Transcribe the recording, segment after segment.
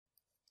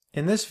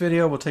In this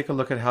video, we'll take a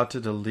look at how to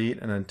delete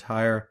an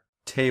entire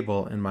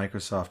table in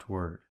Microsoft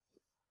Word.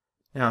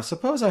 Now,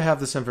 suppose I have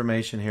this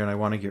information here and I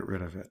want to get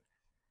rid of it.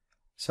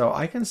 So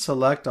I can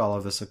select all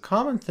of this. A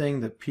common thing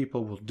that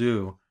people will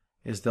do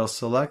is they'll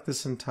select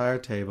this entire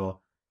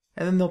table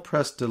and then they'll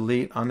press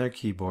delete on their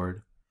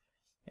keyboard,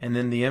 and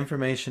then the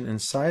information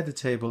inside the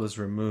table is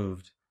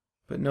removed,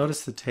 but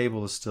notice the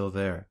table is still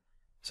there.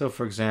 So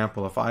for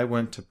example, if I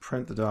went to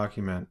print the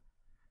document,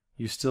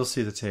 you still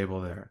see the table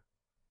there.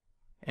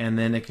 And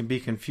then it can be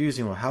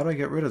confusing. Well, how do I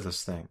get rid of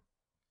this thing?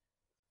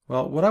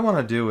 Well, what I want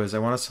to do is I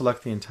want to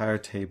select the entire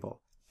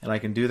table. And I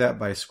can do that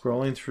by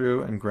scrolling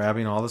through and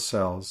grabbing all the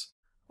cells.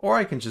 Or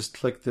I can just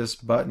click this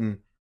button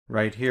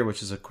right here,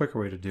 which is a quicker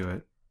way to do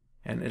it,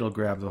 and it'll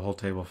grab the whole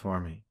table for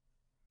me.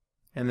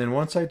 And then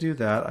once I do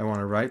that, I want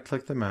to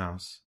right-click the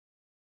mouse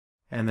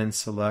and then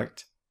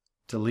select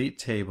Delete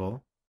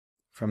Table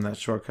from that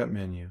shortcut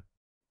menu.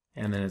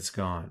 And then it's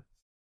gone.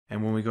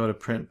 And when we go to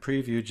Print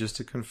Preview, just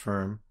to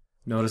confirm,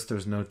 notice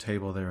there's no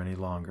table there any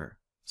longer.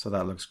 So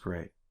that looks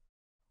great.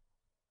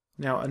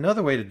 Now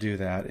another way to do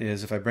that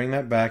is if I bring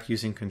that back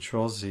using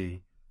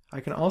Control-Z, I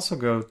can also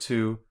go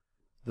to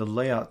the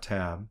Layout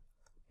tab,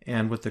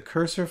 and with the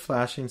cursor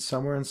flashing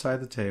somewhere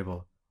inside the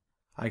table,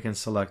 I can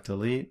select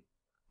Delete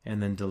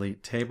and then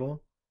Delete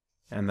Table,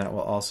 and that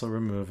will also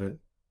remove it,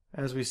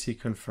 as we see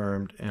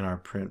confirmed in our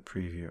Print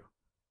Preview.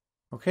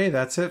 Okay,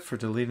 that's it for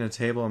deleting a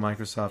table in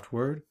Microsoft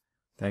Word.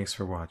 Thanks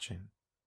for watching.